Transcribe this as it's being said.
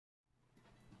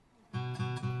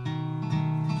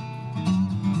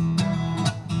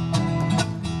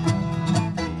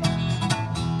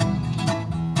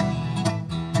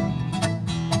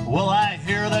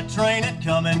train it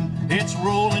coming, it's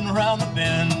rolling around the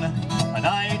bend. And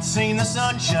I ain't seen the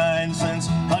sunshine since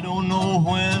I don't know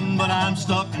when, but I'm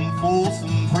stuck in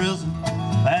Folsom prison,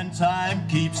 and time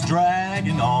keeps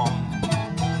dragging on.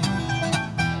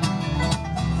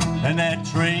 And that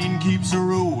train keeps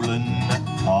a-rolling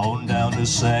on down to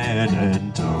San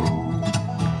Antonio.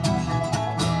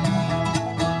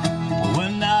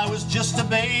 When I was just a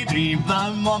baby,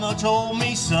 my mama told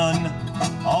me, son,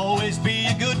 always be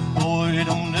a good boy,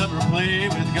 don't ever play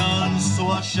with guns. So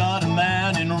I shot a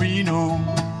man in Reno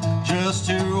just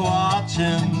to watch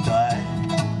him die.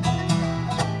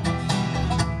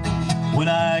 When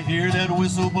I hear that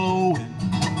whistle blowing,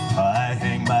 I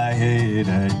hang my head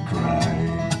and cry.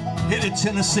 Hit it,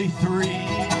 Tennessee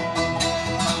 3.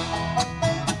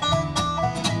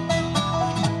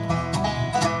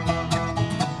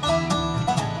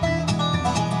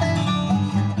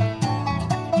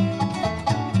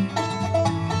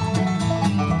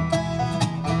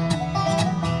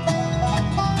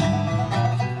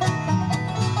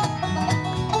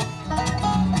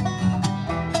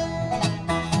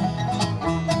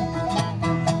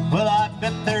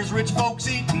 There's rich folks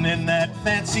eating in that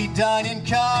fancy dining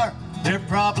car. They're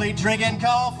probably drinking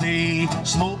coffee,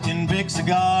 smoking big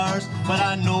cigars. But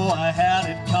I know I had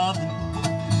it coming,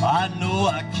 I know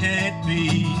I can't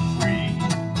be free.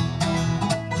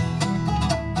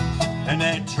 And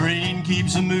that train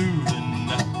keeps a-moving,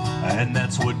 and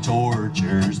that's what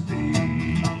tortures me.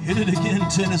 Hit it again,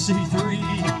 Tennessee 3.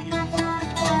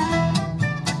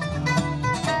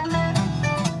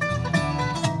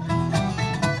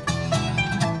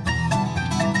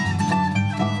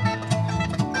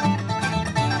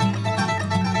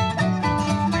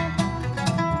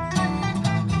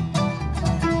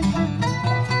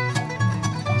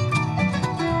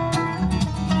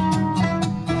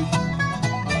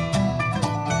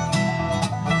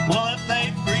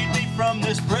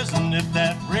 This prison, if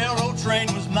that railroad train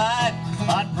was mine,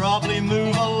 I'd probably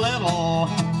move a little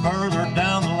further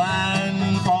down the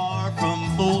line, far from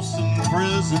Folsom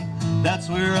prison. That's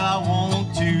where I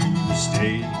want to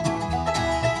stay.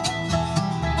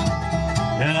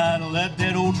 And I'd let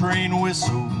that old train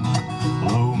whistle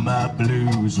blow my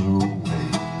blues away.